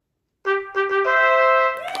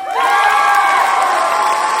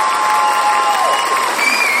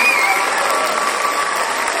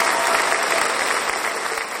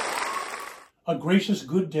A gracious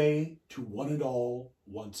good day to one and all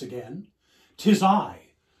once again. 'Tis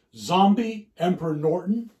I, Zombie Emperor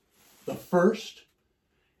Norton, the first,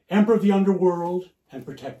 Emperor of the Underworld and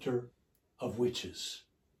Protector of Witches.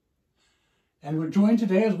 And we're joined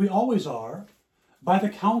today, as we always are, by the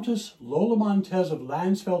Countess Lola Montez of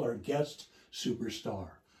Lansfeld, our guest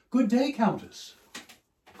superstar. Good day, Countess.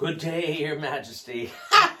 Good day, Your Majesty.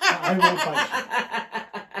 I won't bite you.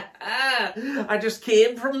 I just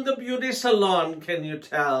came from the beauty salon, can you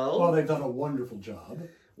tell? Well, they've done a wonderful job.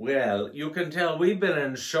 Well, you can tell we've been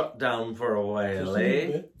in shutdown for a while, Just a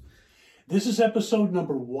little bit. This is episode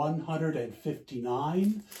number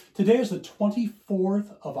 159. Today is the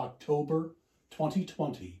 24th of October,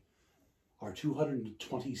 2020, our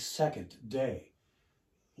 222nd day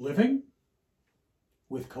living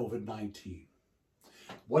with COVID-19.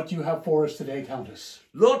 What do you have for us today, Countess?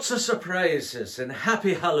 Lots of surprises and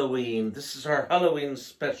happy Halloween. This is our Halloween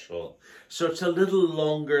special, so it's a little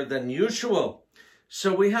longer than usual.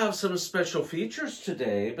 So we have some special features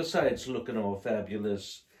today, besides looking all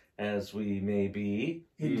fabulous as we may be.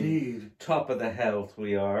 Indeed. Top of the health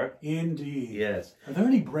we are. Indeed. Yes. Are there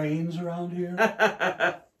any brains around here?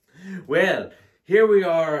 Well, here we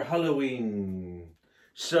are, Halloween.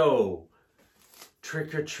 So,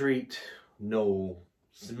 trick or treat, no.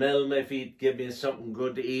 Smell my feet, give me something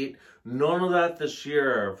good to eat. None of that this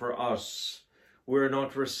year for us. We're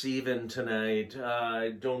not receiving tonight.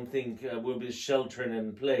 I don't think we'll be sheltering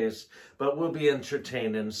in place, but we'll be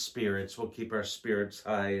entertaining spirits. We'll keep our spirits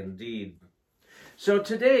high indeed. So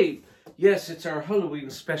today, yes, it's our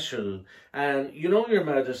Halloween special. And you know, Your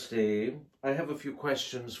Majesty, I have a few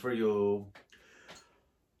questions for you.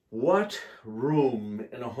 What room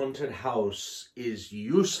in a haunted house is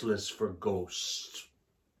useless for ghosts?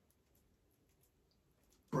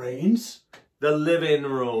 Brains? The living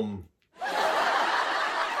room.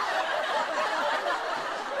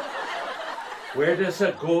 Where does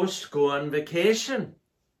a ghost go on vacation?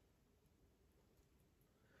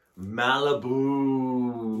 Malibu.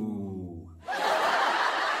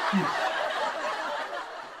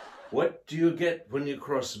 What do you get when you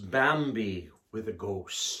cross Bambi with a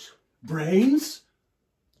ghost? Brains?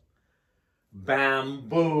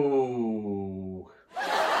 Bamboo.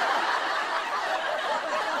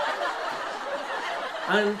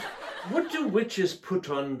 And what do witches put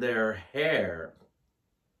on their hair?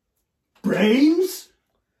 Brains?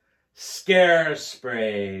 Scare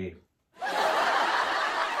spray.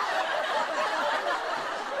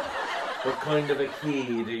 What kind of a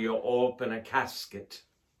key do you open a casket?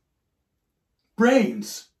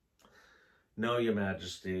 Brains? No, Your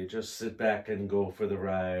Majesty, just sit back and go for the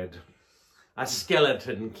ride. A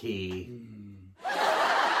skeleton key.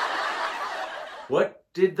 What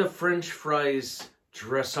did the French fries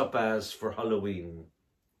dress up as for Halloween?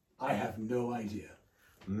 I have no idea.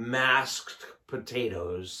 Masked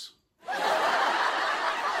potatoes.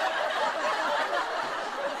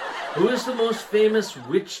 Who is the most famous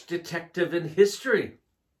witch detective in history?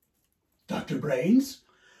 Dr. Brains?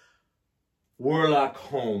 Sherlock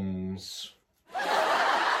Holmes.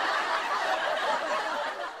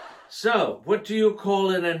 So, what do you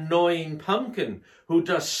call an annoying pumpkin who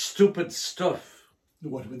does stupid stuff?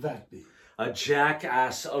 What would that be? A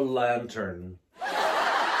jackass a lantern.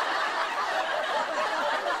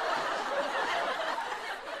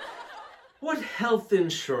 What health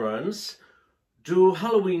insurance do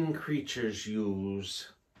Halloween creatures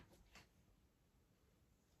use?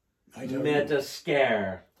 I don't know.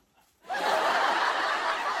 Metascare.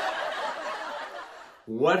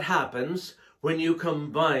 What happens when you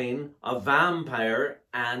combine a vampire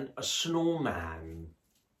and a snowman?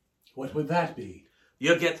 What would that be?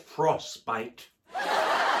 You get frostbite.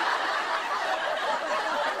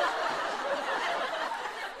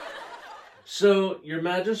 So, Your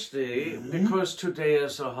Majesty, because today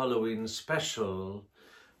is a Halloween special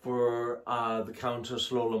for the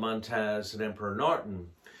Countess Lola Montez and Emperor Norton,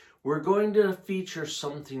 we're going to feature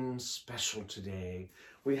something special today.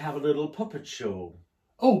 We have a little puppet show.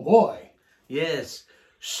 Oh boy. Yes.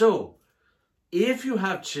 So, if you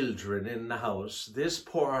have children in the house, this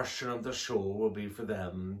portion of the show will be for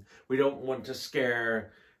them. We don't want to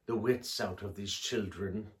scare the wits out of these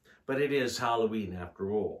children, but it is Halloween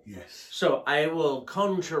after all. Yes. So I will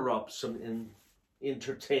conjure up some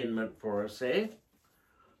entertainment for us, eh?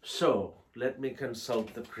 So, let me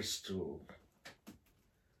consult the crystal.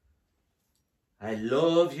 I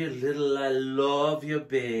love you little, I love you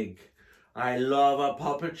big. I love a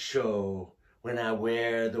puppet show when I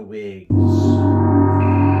wear the wigs.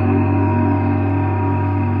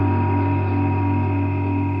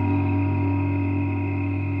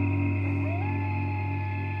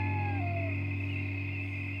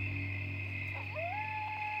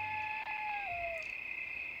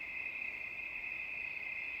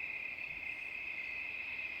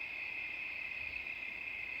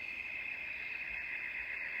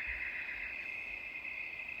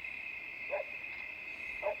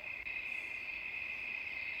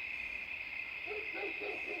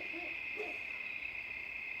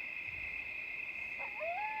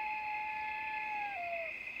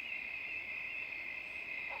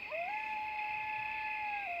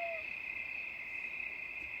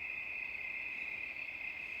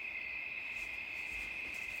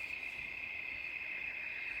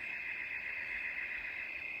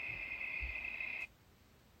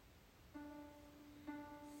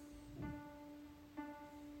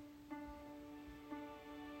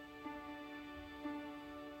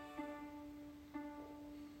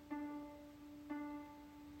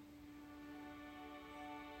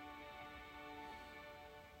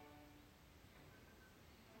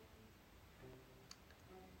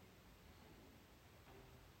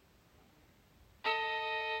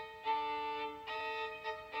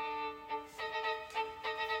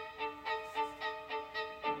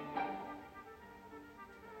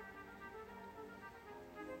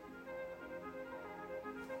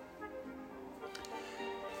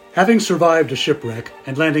 Having survived a shipwreck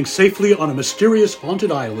and landing safely on a mysterious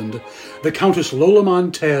haunted island, the Countess Lola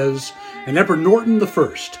Montez and Emperor Norton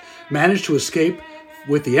I managed to escape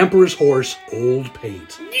with the Emperor's horse, Old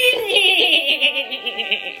Paint.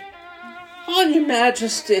 On your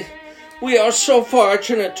Majesty, we are so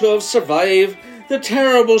fortunate to have survived the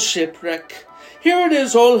terrible shipwreck. Here it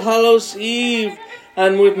is All Hallows Eve,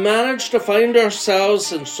 and we've managed to find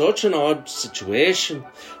ourselves in such an odd situation.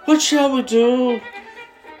 What shall we do?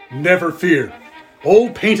 Never fear.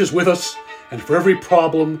 Old Paint is with us, and for every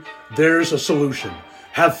problem, there's a solution.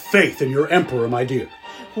 Have faith in your Emperor, my dear.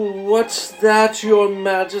 What's that, your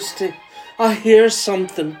Majesty? I hear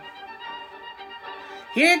something.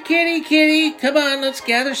 Here, kitty, kitty, come on, let's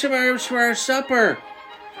gather some herbs for our supper.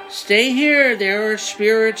 Stay here, there are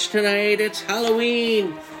spirits tonight, it's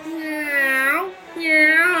Halloween. Meow,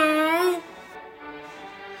 meow.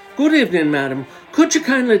 Good evening, madam. Could you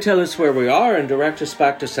kindly tell us where we are and direct us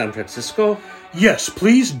back to San Francisco? Yes,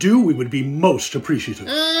 please do. We would be most appreciative.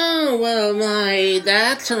 Oh, well,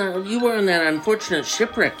 you were in that unfortunate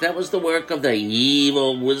shipwreck. That was the work of the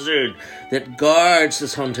evil wizard that guards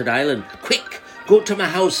this haunted island. Quick, go to my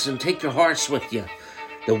house and take your horse with you.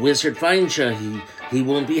 The wizard finds you, he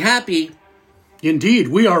won't be happy. Indeed,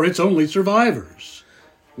 we are its only survivors.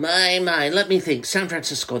 My, let me think. San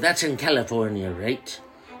Francisco, that's in California, right?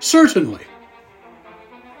 Certainly.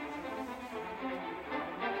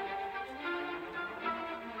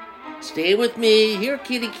 Stay with me. Here,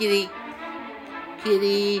 kitty, kitty.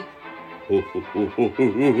 Kitty.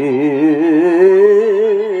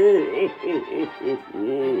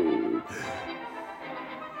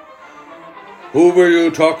 Who were you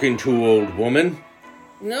talking to, old woman?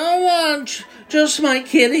 No one, just my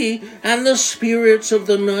kitty and the spirits of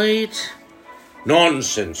the night.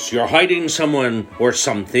 Nonsense, you're hiding someone or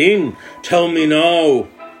something. Tell me now.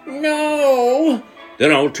 No.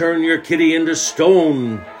 Then I'll turn your kitty into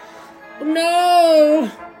stone.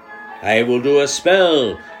 No. I will do a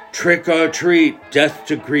spell. Trick or treat, death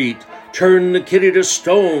to greet. Turn the kitty to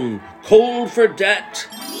stone, cold for debt.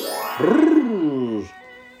 Brrr.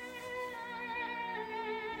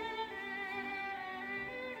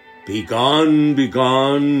 Begone,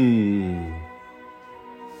 begone.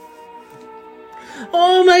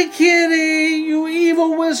 Oh, my kitty, you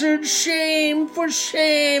evil wizard, shame for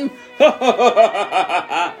shame.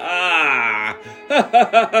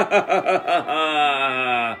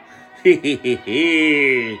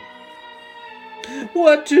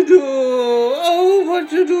 What to do? Oh, what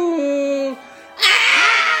to do?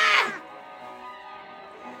 Ah!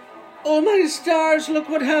 Oh, my stars, look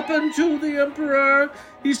what happened to the Emperor.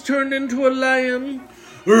 He's turned into a lion.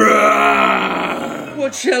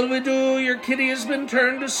 What shall we do? Your kitty has been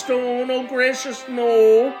turned to stone. Oh, gracious,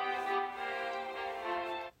 no.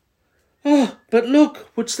 Oh, but look,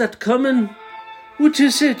 what's that coming? What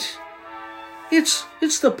is it? It's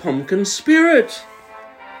the pumpkin spirit.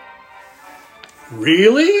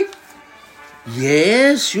 Really?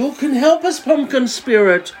 Yes, you can help us, pumpkin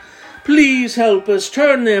spirit. Please help us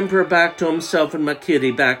turn the Emperor back to himself and my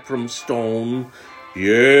kitty back from stone.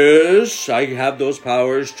 Yes, I have those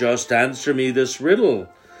powers. Just answer me this riddle.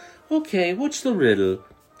 Okay, what's the riddle?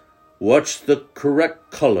 What's the correct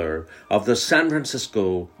color of the San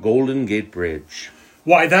Francisco Golden Gate Bridge?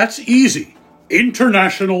 Why, that's easy.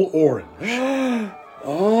 International orange.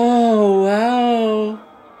 Oh, wow.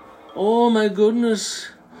 Oh, my goodness.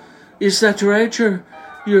 Is that right,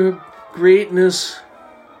 your greatness?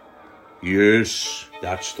 Yes,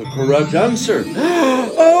 that's the correct answer.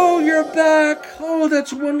 Oh, you're back. Oh,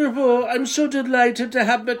 that's wonderful. I'm so delighted to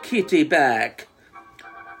have my kitty back.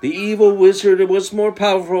 The evil wizard was more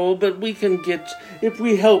powerful, but we can get if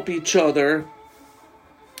we help each other.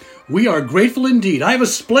 We are grateful indeed. I have a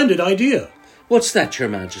splendid idea. What's that, Your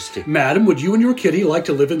Majesty? Madam, would you and your kitty like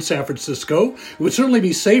to live in San Francisco? It would certainly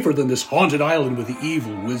be safer than this haunted island with the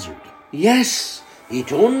evil wizard. Yes,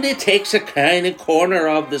 it only takes a kind of corner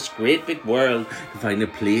of this great big world to find a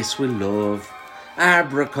place we love.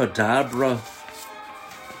 Abracadabra.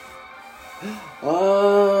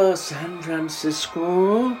 Oh, San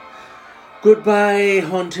Francisco. Goodbye,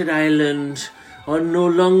 haunted island. I no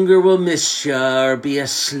longer will miss you or be a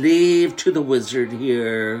slave to the wizard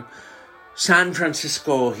here. San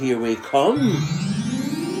Francisco, here we come.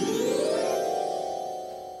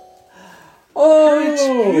 Oh, it's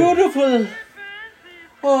beautiful.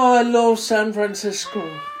 Oh, I love San Francisco.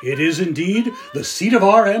 It is indeed the seat of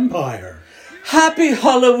our empire. Happy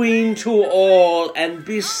Halloween to all and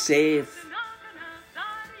be safe.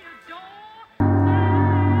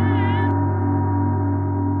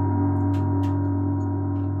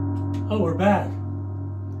 Oh, we're back.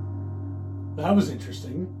 That was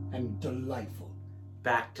interesting and delightful.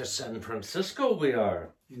 Back to San Francisco we are.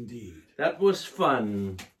 Indeed. That was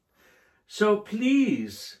fun. So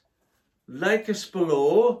please, like us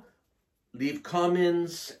below, leave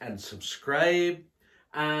comments and subscribe.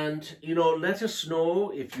 And, let us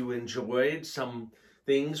know if you enjoyed some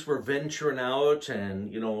things. We're venturing out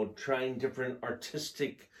and, trying different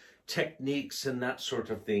artistic techniques and that sort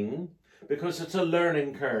of thing. Because it's a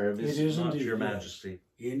learning curve, It is not, indeed, Your yes. Majesty?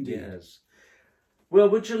 Indeed. Yes. Well,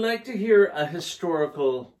 would you like to hear a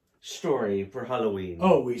historical story for Halloween?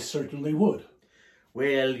 Oh, we certainly would.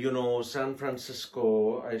 Well, San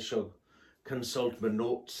Francisco, I shall consult my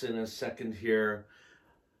notes in a second here.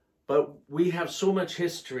 But we have so much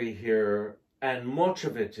history here, and much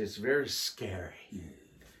of it is very scary.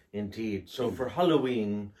 Indeed. So for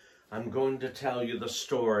Halloween, I'm going to tell you the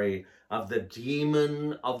story of the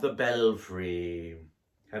Demon of the Belfry.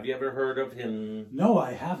 Have you ever heard of him? No,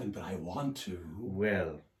 I haven't, but I want to.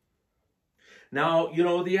 Well, now,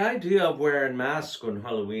 the idea of wearing masks on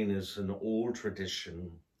Halloween is an old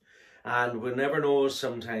tradition. And we never know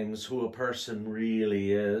sometimes who a person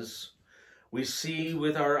really is. We see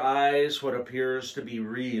with our eyes what appears to be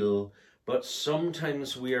real, but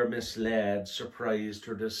sometimes we are misled, surprised,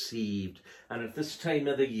 or deceived. And at this time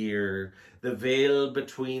of the year, the veil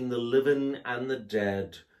between the living and the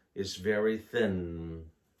dead is very thin.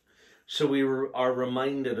 So we are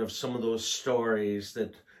reminded of some of those stories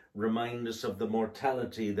that remind us of the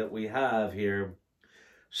mortality that we have here.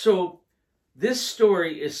 So this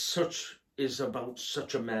story is about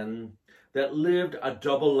such a man that lived a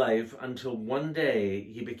double life until one day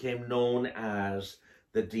he became known as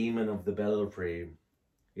the Demon of the Belfry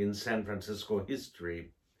in San Francisco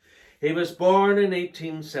history. He was born in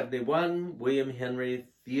 1871, William Henry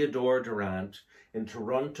Theodore Durant, in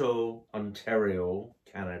Toronto, Ontario,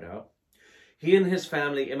 Canada. He and his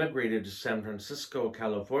family immigrated to San Francisco,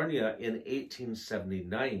 California in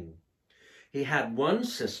 1879. He had one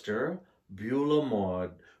sister, Beulah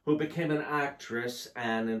Maud, who became an actress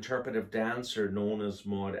and interpretive dancer known as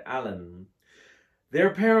Maud Allen.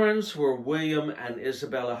 Their parents were William and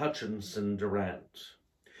Isabella Hutchinson Durant.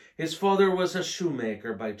 His father was a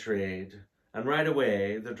shoemaker by trade, and right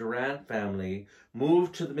away the Durant family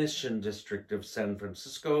moved to the Mission District of San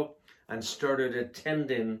Francisco and started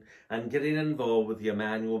attending and getting involved with the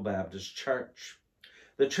Emmanuel Baptist Church.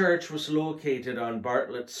 The church was located on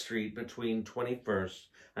Bartlett Street between 21st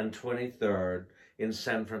and 23rd in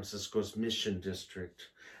San Francisco's Mission District.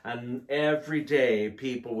 And every day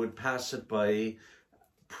people would pass it by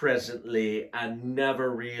presently and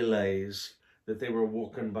never realize that they were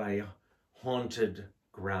walking by haunted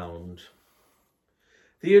ground.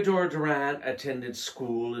 Theodore Durant attended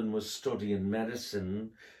school and was studying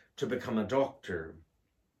medicine to become a doctor.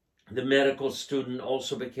 The medical student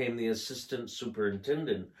also became the assistant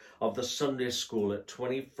superintendent of the Sunday school at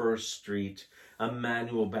 21st Street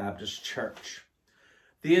Emmanuel Baptist Church.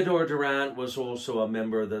 Theodore Durant was also a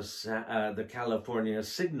member of the California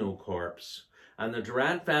Signal Corps, and the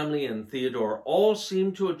Durant family and Theodore all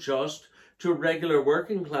seemed to adjust to regular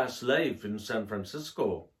working class life in San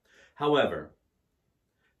Francisco. However,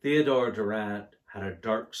 Theodore Durant had a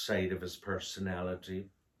dark side of his personality,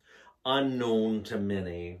 unknown to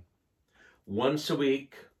many. Once a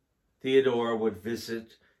week, Theodore would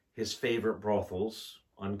visit his favorite brothels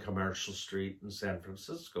on Commercial Street in San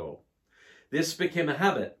Francisco. This became a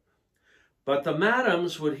habit, but the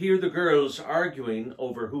madams would hear the girls arguing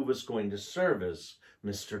over who was going to service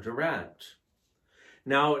Mr. Durant.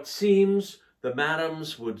 Now it seems the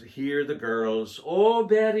madams would hear the girls, "Oh,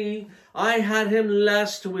 Betty, I had him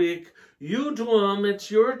last week. You do him,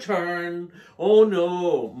 it's your turn. Oh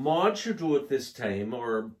no, Maud should do it this time."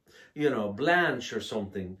 Or Blanche or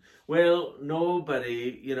something. Well,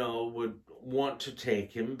 nobody, would want to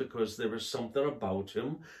take him because there was something about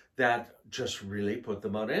him that just really put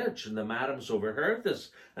them on edge. And the madams overheard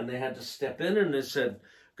this and they had to step in and they said,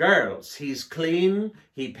 girls, he's clean,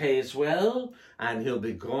 he pays well, and he'll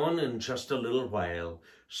be gone in just a little while.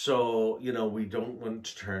 So, we don't want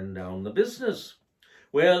to turn down the business.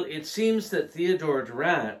 Well, it seems that Theodore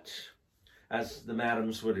Durant, as the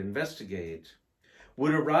madams would investigate,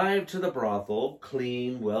 would arrive to the brothel,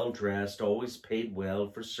 clean, well-dressed, always paid well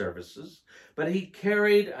for services, but he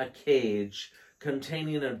carried a cage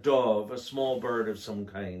containing a dove, a small bird of some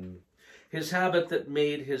kind. His habit that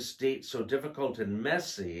made his date so difficult and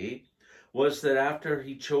messy was that after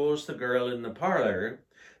he chose the girl in the parlor,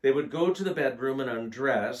 they would go to the bedroom and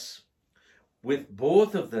undress with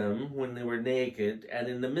both of them when they were naked, and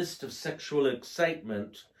in the midst of sexual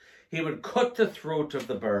excitement, he would cut the throat of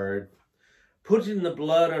the bird, putting the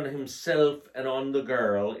blood on himself and on the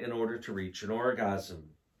girl in order to reach an orgasm.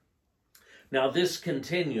 Now this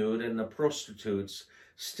continued, and the prostitutes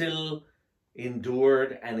still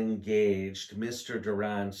endured and engaged Mr.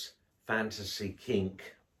 Durant's fantasy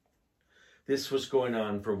kink. This was going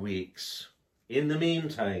on for weeks. In the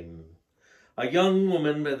meantime, a young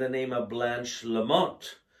woman by the name of Blanche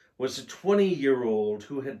Lamont was a 20-year-old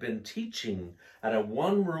who had been teaching at a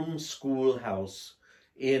one-room schoolhouse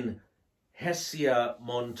in Hessia,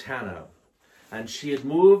 Montana, and she had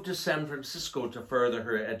moved to San Francisco to further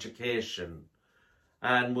her education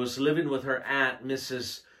and was living with her aunt,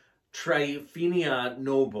 Mrs. Tryphenia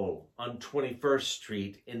Noble, on 21st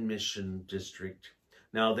Street in Mission District.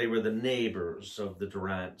 Now, they were the neighbors of the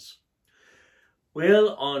Durants.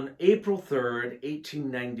 Well, on April 3rd,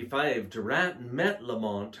 1895, Durant met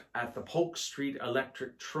Lamont at the Polk Street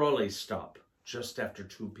Electric Trolley stop just after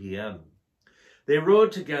 2 p.m. They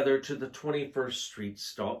rode together to the 21st Street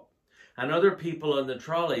stop, and other people on the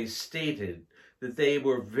trolley stated that they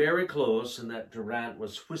were very close and that Durant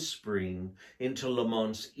was whispering into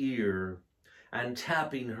Lamont's ear and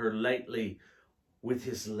tapping her lightly with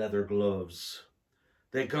his leather gloves.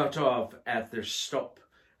 They got off at their stop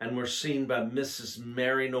and were seen by Mrs.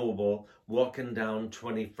 Mary Noble walking down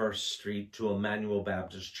 21st Street to Emmanuel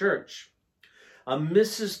Baptist Church. A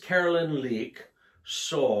Mrs. Carolyn Leake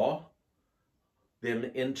saw them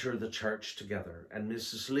enter the church together, and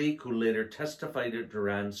Mrs. Leake, who later testified at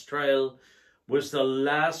Durant's trial, was the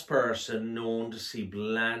last person known to see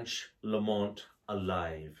Blanche Lamont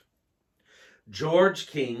alive. George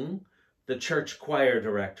King, the church choir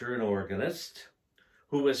director and organist,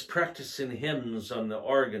 who was practicing hymns on the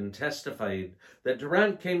organ, testified that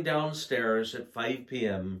Durant came downstairs at 5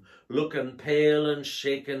 p.m. looking pale and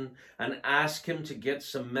shaken and asked him to get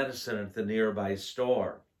some medicine at the nearby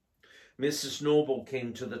store. Mrs. Noble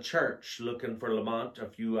came to the church looking for Lamont a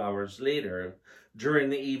few hours later during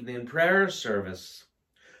the evening prayer service.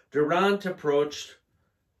 Durant approached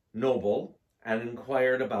Noble and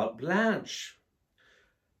inquired about Blanche.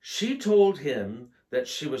 She told him that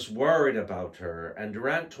she was worried about her, and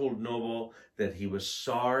Durant told Noble that he was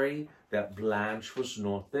sorry that Blanche was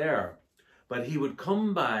not there, but he would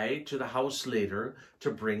come by to the house later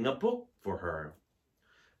to bring a book for her.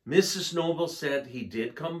 Mrs. Noble said he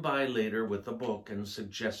did come by later with a book and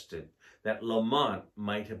suggested that Lamont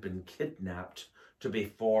might have been kidnapped to be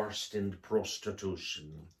forced into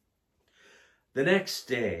prostitution. The next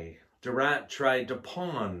day, Durant tried to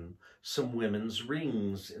pawn some women's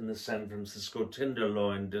rings in the San Francisco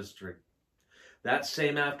Tenderloin district. That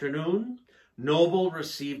same afternoon, Noble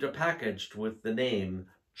received a package with the name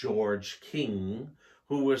George King,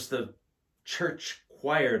 who was the church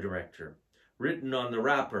choir director, written on the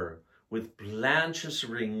wrapper with Blanche's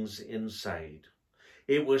rings inside.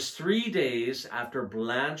 It was 3 days after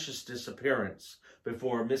Blanche's disappearance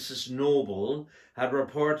before Mrs. Noble had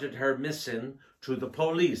reported her missing to the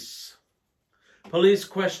police. Police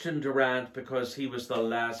questioned Durant because he was the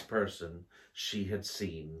last person she had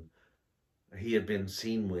seen. He had been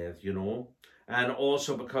seen with, and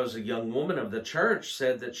also because a young woman of the church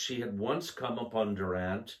said that she had once come upon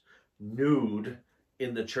Durant nude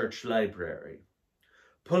in the church library.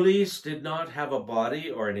 Police did not have a body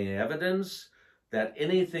or any evidence that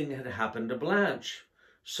anything had happened to Blanche,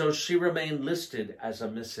 so she remained listed as a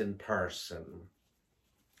missing person.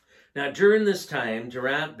 Now, during this time,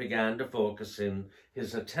 Durant began to focus in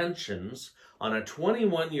his attentions on a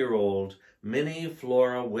 21-year-old Minnie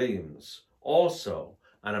Flora Williams, also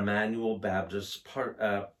an Emmanuel Baptist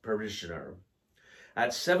parishioner.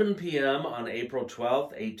 At 7 p.m. on April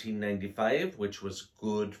 12, 1895, which was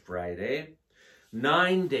Good Friday,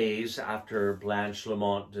 9 days after Blanche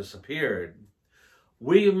Lamont disappeared,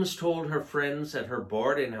 Williams told her friends at her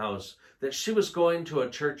boarding house that she was going to a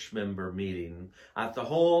church member meeting at the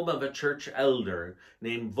home of a church elder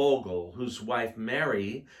named Vogel, whose wife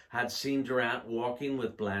Mary had seen Durant walking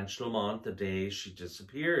with Blanche Lamont the day she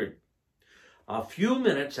disappeared. A few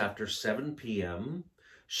minutes after 7 p.m.,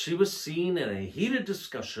 she was seen in a heated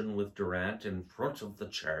discussion with Durant in front of the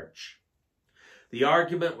church. The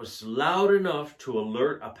argument was loud enough to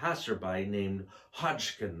alert a passerby named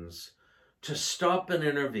Hodgkins to stop and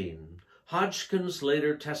intervene. Hodgkins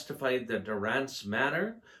later testified that Durant's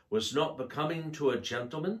manner was not becoming to a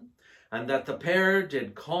gentleman, and that the pair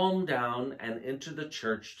did calm down and enter the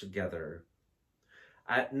church together.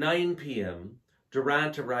 At 9 p.m.,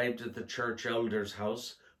 Durant arrived at the church elder's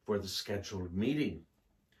house for the scheduled meeting.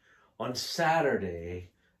 On Saturday,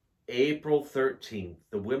 April 13th,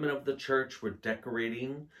 the women of the church were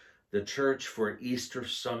decorating the church for Easter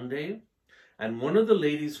Sunday, and one of the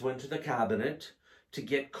ladies went to the cabinet to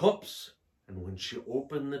get cups, and when she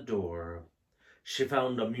opened the door, she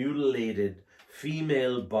found a mutilated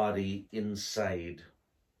female body inside.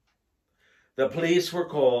 The police were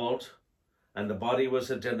called, and the body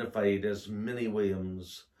was identified as Minnie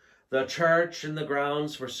Williams. The church and the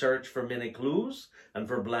grounds were searched for many clues and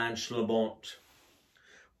for Blanche Lamont,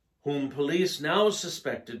 whom police now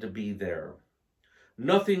suspected to be there.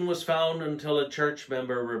 Nothing was found until a church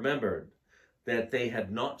member remembered that they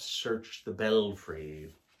had not searched the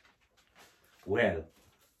belfry. Well,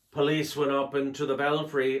 police went up into the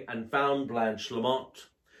belfry and found Blanche Lamont.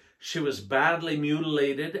 She was badly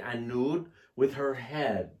mutilated and nude, with her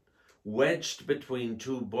head wedged between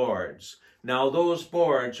two boards. Now, those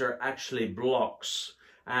boards are actually blocks,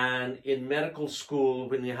 and in medical school,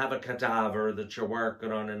 when you have a cadaver that you're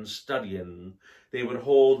working on and studying, they would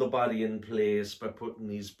hold the body in place by putting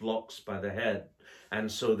these blocks by the head. And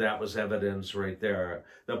so that was evidence right there.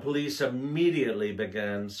 The police immediately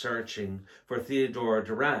began searching for Theodore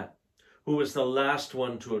Durant, who was the last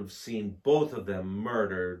one to have seen both of them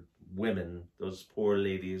murdered women, those poor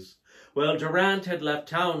ladies. Well, Durant had left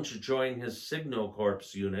town to join his Signal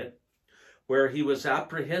Corps unit, where he was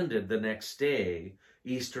apprehended the next day,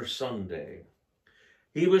 Easter Sunday.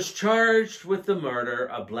 He was charged with the murder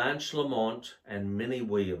of Blanche Lamont and Minnie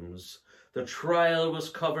Williams. The trial was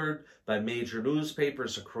covered by major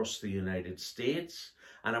newspapers across the United States,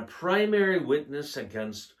 and a primary witness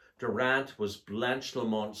against Durant was Blanche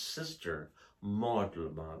Lamont's sister, Maud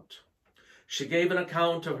Lamont. She gave an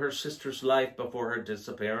account of her sister's life before her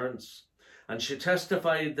disappearance, and she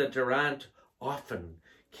testified that Durant often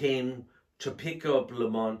came to pick up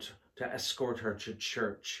Lamont to escort her to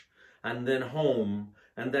church and then home,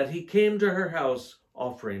 and that he came to her house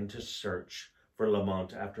offering to search for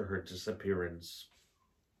Lamont after her disappearance.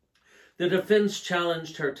 The defense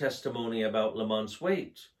challenged her testimony about Lamont's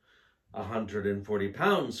weight, 140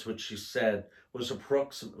 pounds, which she said was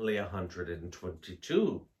approximately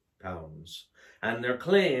 122 pounds, and their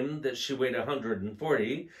claim that she weighed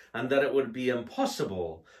 140 and that it would be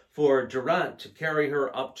impossible for Durant to carry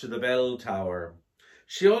her up to the bell tower.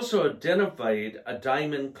 She also identified a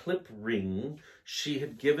diamond clip ring she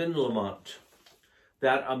had given Lamont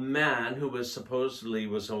that a man who was supposedly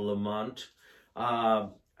was a Lamont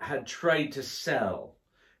had tried to sell.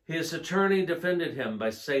 His attorney defended him by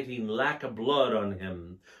citing lack of blood on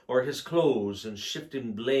him or his clothes and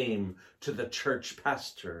shifting blame to the church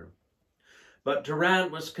pastor. But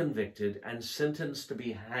Durant was convicted and sentenced to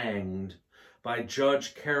be hanged by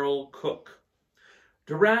Judge Carroll Cook.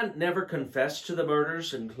 Durant never confessed to the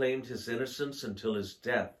murders and claimed his innocence until his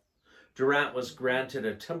death. Durant was granted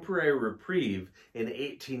a temporary reprieve in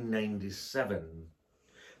 1897.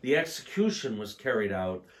 The execution was carried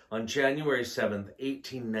out on January 7,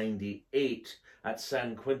 1898 at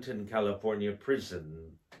San Quentin, California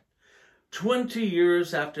prison. 20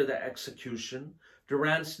 years after the execution,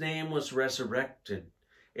 Durant's name was resurrected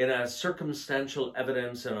in a circumstantial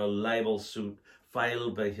evidence in a libel suit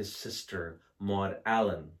filed by his sister, Maud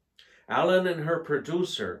Allen. Allen and her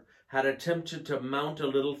producer had attempted to mount a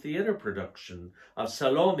little theater production of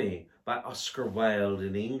Salome by Oscar Wilde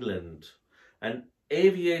in England. An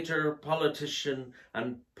aviator, politician,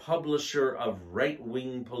 and publisher of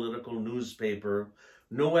right-wing political newspaper,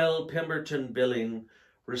 Noel Pemberton Billing,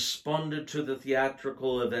 responded to the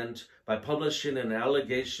theatrical event by publishing an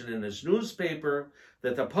allegation in his newspaper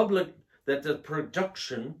that the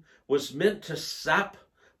production was meant to sap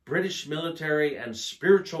British military and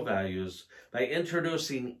spiritual values by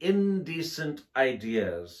introducing indecent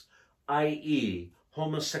ideas, i.e.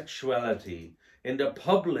 homosexuality, into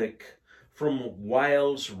public from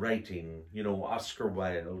Wilde's writing, Oscar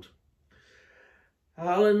Wilde.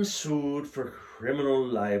 Allen sued for criminal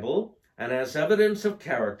libel, And as evidence of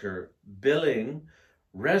character, Billing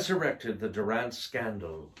resurrected the Durant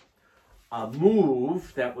scandal, a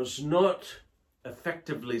move that was not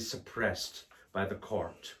effectively suppressed by the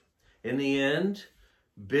court. In the end,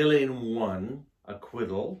 Billing won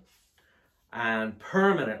acquittal and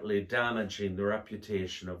permanently damaging the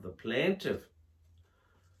reputation of the plaintiff.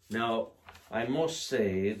 Now, I must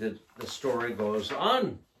say that the story goes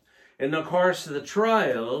on. In the course of the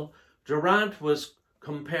trial, Durant was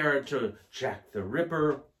compared to Jack the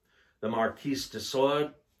Ripper, the Marquis de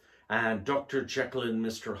Sade, and Dr. Jekyll and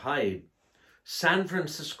Mr. Hyde. San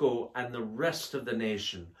Francisco and the rest of the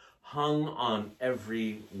nation hung on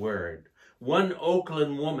every word. One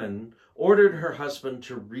Oakland woman ordered her husband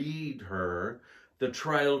to read her the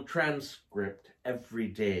trial transcript every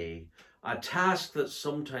day, a task that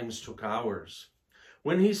sometimes took hours.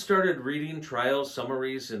 When he started reading trial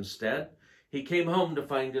summaries instead, he came home to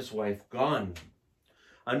find his wife gone.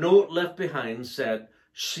 A note left behind said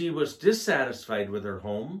she was dissatisfied with her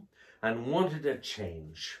home and wanted a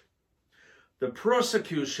change. The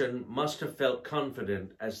prosecution must have felt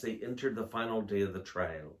confident as they entered the final day of the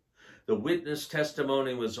trial. The witness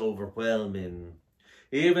testimony was overwhelming,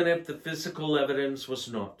 even if the physical evidence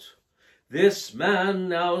was not. This man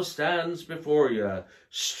now stands before you,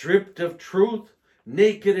 stripped of truth,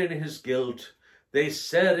 naked in his guilt, they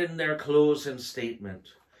said in their closing statement.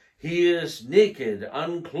 He is naked,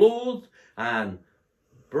 unclothed, and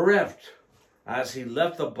bereft as he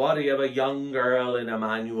left the body of a young girl in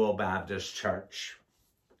Emmanuel Baptist Church.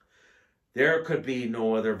 There could be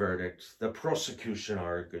no other verdict, the prosecution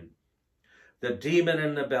argued. The demon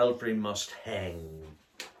in the belfry must hang.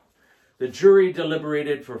 The jury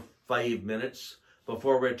deliberated for 5 minutes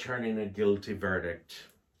before returning a guilty verdict.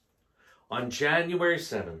 On January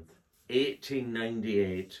 7th,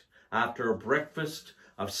 1898, after a breakfast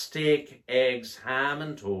of steak, eggs, ham,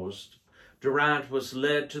 and toast, Durant was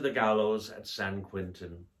led to the gallows at San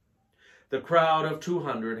Quentin. The crowd of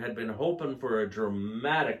 200 had been hoping for a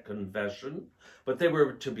dramatic confession, but they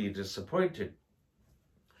were to be disappointed.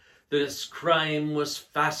 This crime was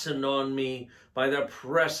fastened on me by the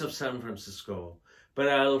press of San Francisco, but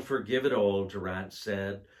I'll forgive it all, Durant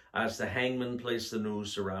said, as the hangman placed the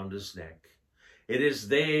noose around his neck. It is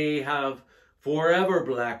they have forever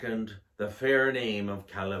blackened the fair name of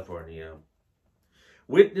California.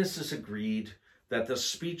 Witnesses agreed that the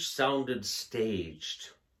speech sounded staged.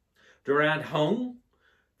 Durant hung,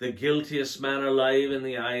 the guiltiest man alive in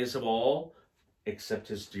the eyes of all, except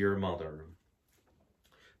his dear mother.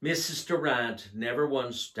 Mrs. Durant never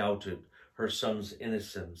once doubted her son's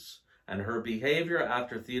innocence, and her behavior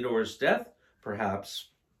after Theodore's death, perhaps,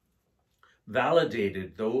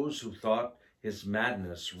 validated those who thought his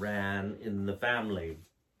madness ran in the family.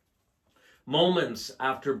 Moments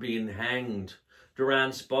after being hanged,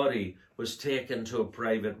 Durant's body was taken to a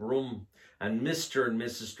private room, and Mr. and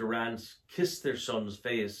Mrs. Durant kissed their son's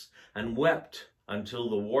face and wept until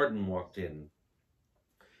the warden walked in.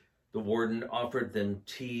 The warden offered them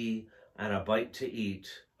tea and a bite to eat.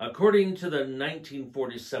 According to the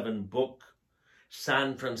 1947 book,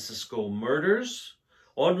 San Francisco Murders,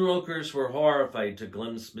 onlookers were horrified to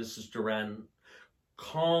glimpse Mrs. Durant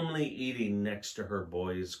calmly eating next to her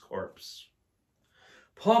boy's corpse.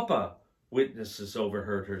 "Papa," witnesses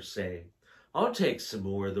overheard her say, "I'll take some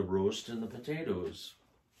more of the roast and the potatoes."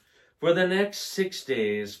 For the next 6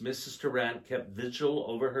 days, Mrs. Durant kept vigil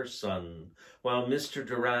over her son, while Mr.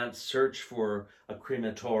 Durant searched for a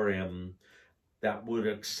crematorium that would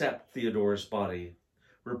accept Theodore's body.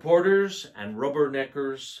 Reporters and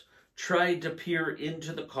rubberneckers tried to peer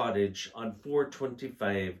into the cottage on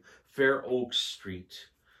 425 Fair Oaks Street,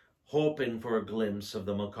 hoping for a glimpse of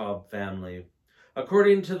the macabre family.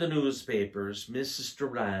 According to the newspapers, Mrs.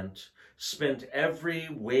 Durant spent every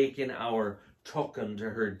waking hour talking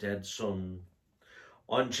to her dead son.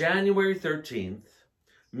 On January 13th,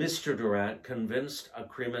 Mr. Durant convinced a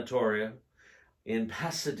crematorium in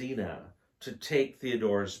Pasadena to take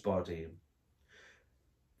Theodore's body.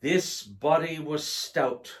 "This body was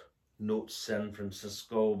stout," notes San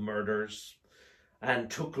Francisco Murders,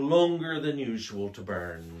 "and took longer than usual to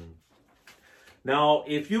burn." Now,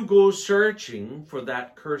 if you go searching for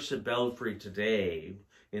that cursed belfry today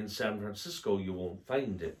in San Francisco, you won't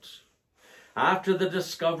find it. After the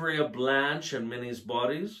discovery of Blanche and Minnie's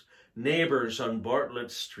bodies, neighbors on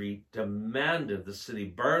Bartlett Street demanded the city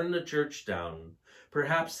burn the church down.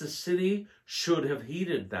 Perhaps the city should have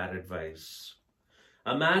heeded that advice.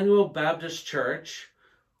 Emmanuel Baptist Church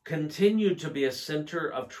continued to be a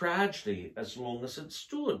center of tragedy as long as it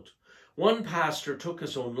stood. One pastor took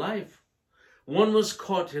his own life. One was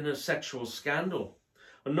caught in a sexual scandal.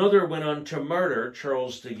 Another went on to murder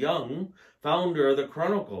Charles the Young, founder of the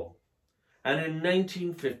Chronicle. And in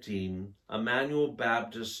 1915, Emmanuel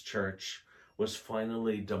Baptist Church was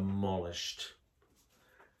finally demolished.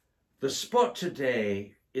 The spot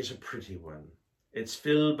today is a pretty one. It's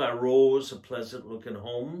filled by rows of pleasant-looking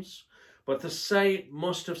homes, but the site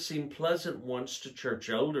must have seemed pleasant once to church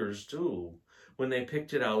elders too, when they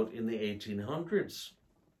picked it out in the 1800s.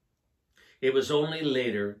 It was only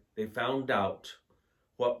later they found out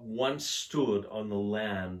what once stood on the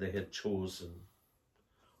land they had chosen: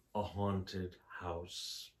 a haunted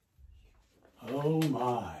house. Oh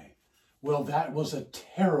my. Well, that was a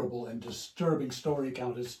terrible and disturbing story,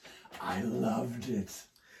 Countess. I loved it.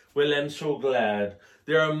 Well, I'm so glad.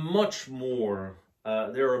 There are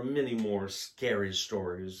many more scary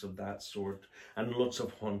stories of that sort, and lots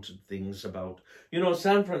of haunted things about. You know,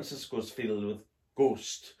 San Francisco's filled with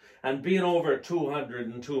ghosts, and being over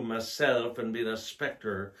 202 myself and being a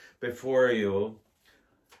spectre before you,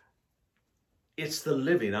 it's the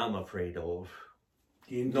living I'm afraid of,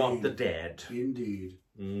 Indeed. not the dead. Indeed.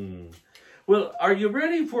 Well, are you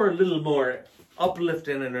ready for a little more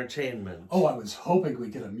uplifting entertainment? Oh, I was hoping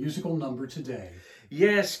we'd get a musical number today.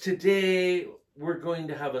 Yes, today we're going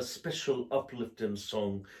to have a special uplifting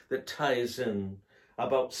song that ties in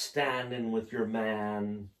about standing with your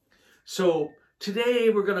man. So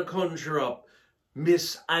today we're going to conjure up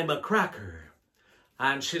Miss I'm a Cracker.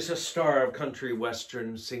 And she's a star of country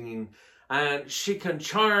western singing. And she can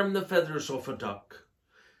charm the feathers off a duck.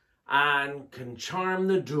 And can charm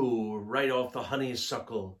the dew right off the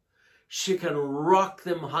honeysuckle. She can rock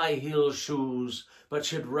them high heel shoes, but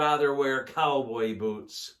she'd rather wear cowboy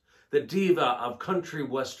boots. The diva of country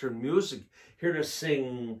western music, here to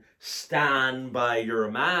sing Stand By Your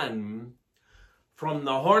Man. From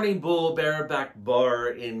the Horny Bull Bareback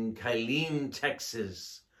Bar in Kylene,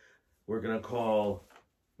 Texas, we're going to call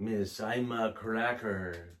Miss I'm a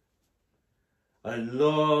Cracker. I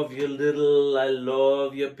love you little, I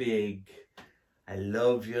love you big. I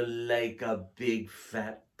love you like a big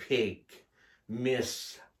fat pig.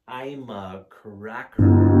 Miss I'm a Cracker.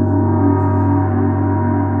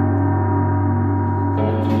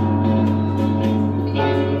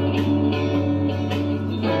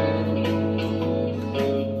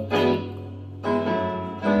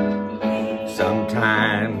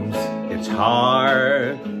 Sometimes it's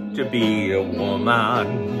hard to be a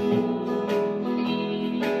woman,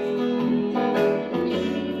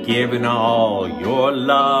 giving all your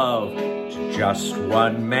love to just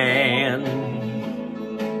one man.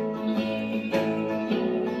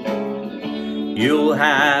 You'll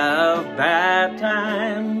have bad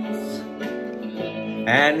times,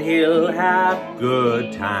 and he'll have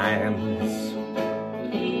good times,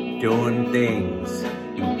 doing things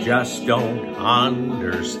you just don't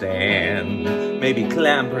understand, maybe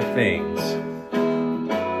clamor things.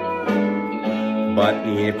 But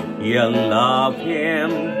if you love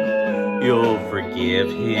him, you'll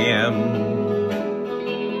forgive him,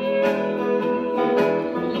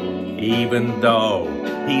 even though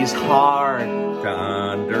he's hard to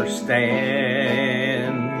understand.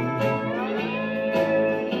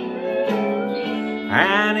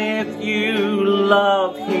 And if you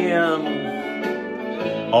love him,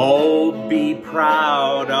 oh, be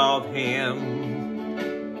proud of him,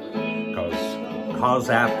 'cause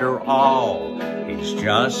after all, he's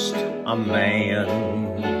just a man.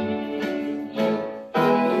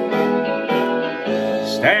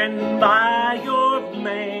 Stand by your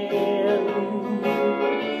man.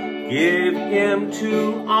 Give him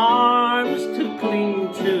 2 arms to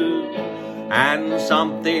cling to, and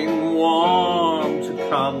something warm to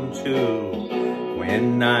come to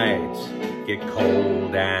when nights get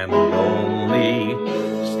cold and lonely.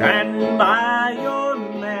 Stand by your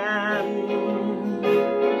man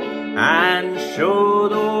and show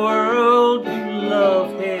the world you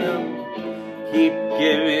love him. Keep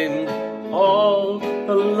giving all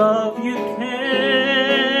the love you can.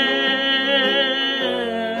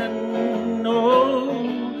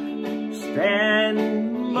 Oh,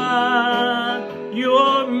 stand by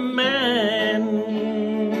your man.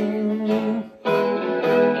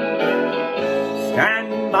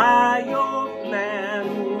 Stand by your man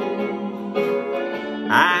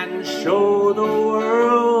and show the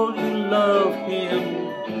world you love him.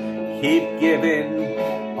 Keep giving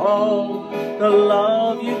all the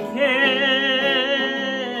love you can.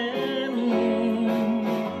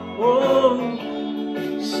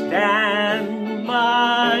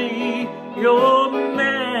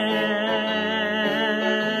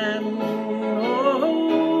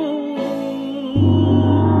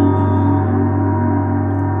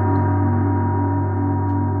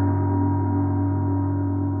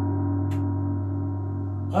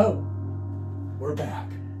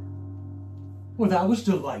 was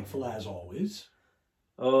delightful as always.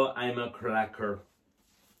 Oh, I'm a cracker.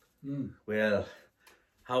 Well,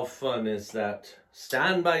 how fun is that?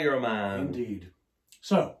 Stand by your man. Indeed.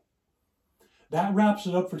 So, that wraps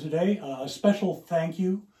it up for today. A special thank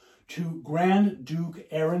you to Grand Duke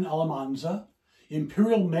Aaron Alamanza,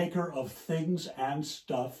 imperial maker of things and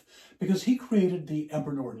stuff, because he created the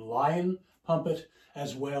Emperor Norton lion puppet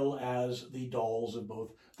as well as the dolls of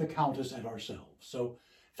both the Countess and ourselves. So,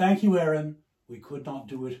 thank you, Aaron. We could not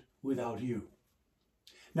do it without you.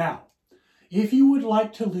 Now, if you would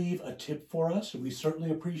like to leave a tip for us, we certainly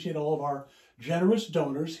appreciate all of our generous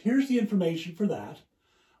donors. Here's the information for that.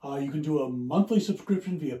 You can do a monthly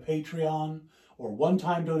subscription via Patreon or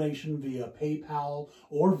one-time donation via PayPal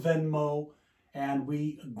or Venmo, and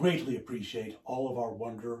we greatly appreciate all of our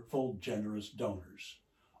wonderful, generous donors.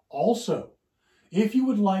 Also, if you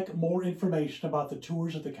would like more information about the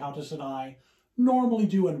tours that the Countess and I normally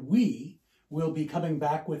do and we will be coming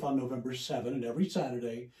back with on November 7 and every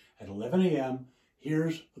Saturday at 11 a.m.,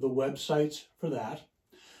 here's the websites for that.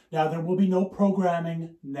 Now, there will be no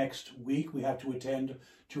programming next week. We have to attend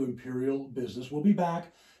to Imperial business. We'll be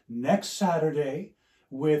back next Saturday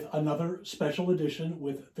with another special edition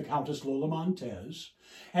with the Countess Lola Montez.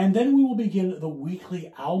 And then we will begin the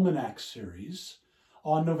weekly Almanac series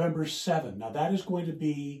on November 7. Now, that is going to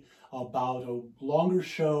be about a longer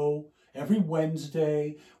show every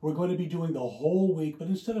Wednesday. We're going to be doing the whole week, but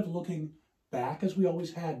instead of looking back as we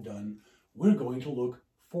always had done, we're going to look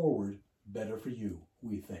forward. Better for you,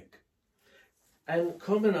 we think. And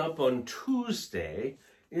coming up on Tuesday,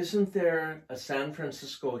 isn't there a San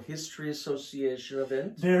Francisco History Association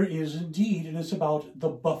event? There is indeed, and it's about the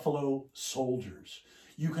Buffalo Soldiers.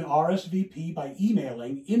 You can RSVP by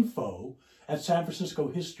emailing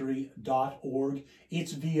info@sanfranciscohistory.org.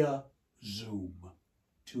 It's via Zoom.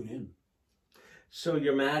 Tune in. So,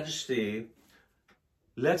 Your Majesty,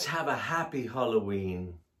 let's have a happy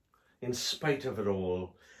Halloween in spite of it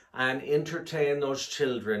all and entertain those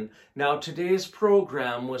children. Now, today's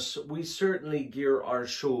program we certainly gear our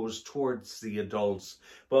shows towards the adults,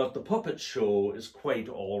 but the puppet show is quite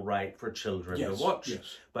all right for children to watch,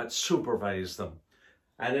 but supervise them.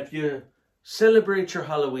 And if you celebrate your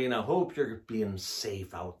Halloween, I hope you're being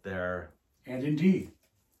safe out there. And indeed,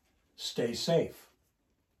 stay safe.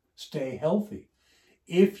 Stay healthy.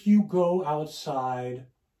 If you go outside,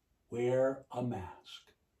 wear a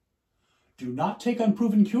mask. Do not take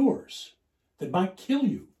unproven cures that might kill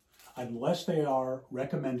you unless they are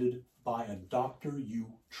recommended by a doctor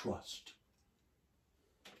you trust.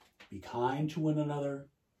 Be kind to one another.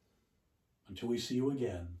 Until we see you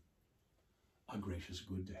again, a gracious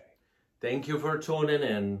good day. Thank you for tuning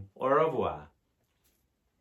in. Au revoir.